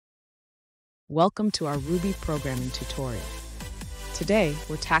Welcome to our Ruby programming tutorial. Today,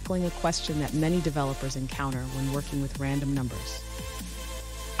 we're tackling a question that many developers encounter when working with random numbers.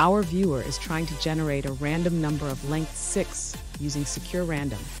 Our viewer is trying to generate a random number of length 6 using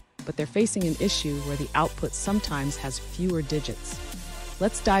SecureRandom, but they're facing an issue where the output sometimes has fewer digits.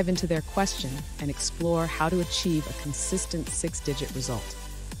 Let's dive into their question and explore how to achieve a consistent 6-digit result.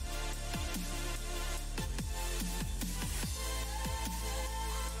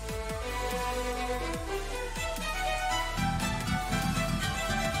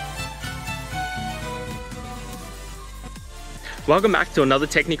 Welcome back to another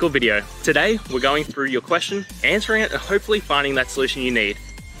technical video. Today, we're going through your question, answering it, and hopefully finding that solution you need.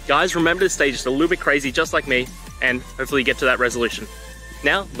 Guys, remember to stay just a little bit crazy, just like me, and hopefully get to that resolution.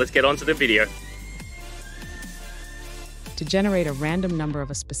 Now, let's get on to the video. To generate a random number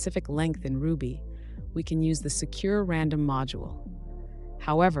of a specific length in Ruby, we can use the SecureRandom module.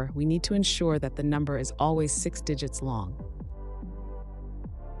 However, we need to ensure that the number is always 6 digits long.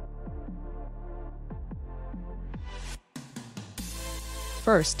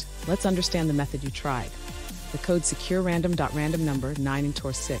 First, let's understand the method you tried. The code SecureRandom.randomNumber 9 and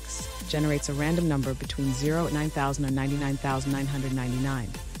tor 6 generates a random number between 0 and 9,000 and 99,999.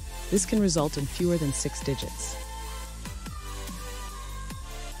 This can result in fewer than 6 digits.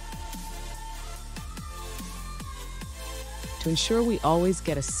 To ensure we always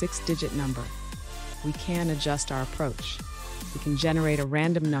get a 6-digit number, we can adjust our approach. We can generate a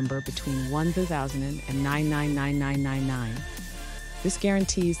random number between 1,000 and 999999. This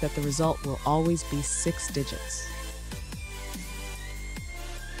guarantees that the result will always be 6 digits.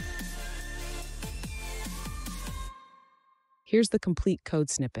 Here's the complete code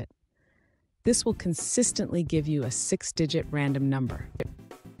snippet. This will consistently give you a 6-digit random number.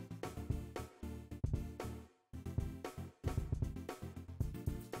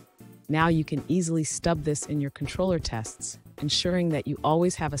 Now you can easily stub this in your controller tests, ensuring that you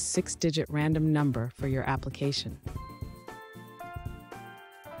always have a 6-digit random number for your application.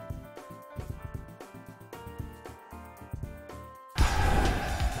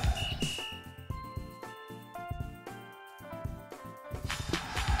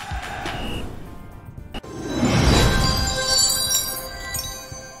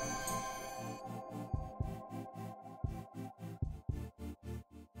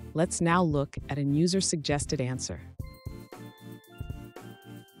 Let's now look at a user-suggested answer.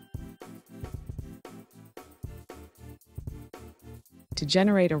 To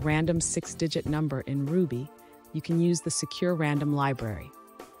generate a random 6-digit number in Ruby, you can use the SecureRandom library.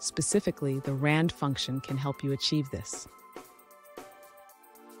 Specifically, the rand function can help you achieve this.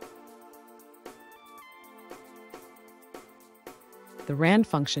 The rand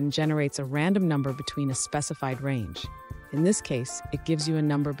function generates a random number between a specified range. In this case, it gives you a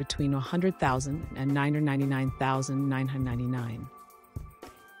number between 100,000 and 999,999.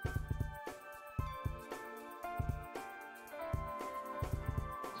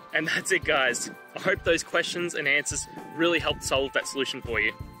 And that's it, guys. I hope those questions and answers really helped solve that solution for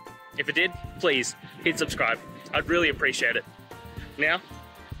you. If it did, please hit subscribe. I'd really appreciate it. Now,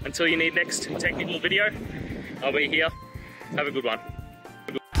 until you need next technical video, I'll be here. Have a good one.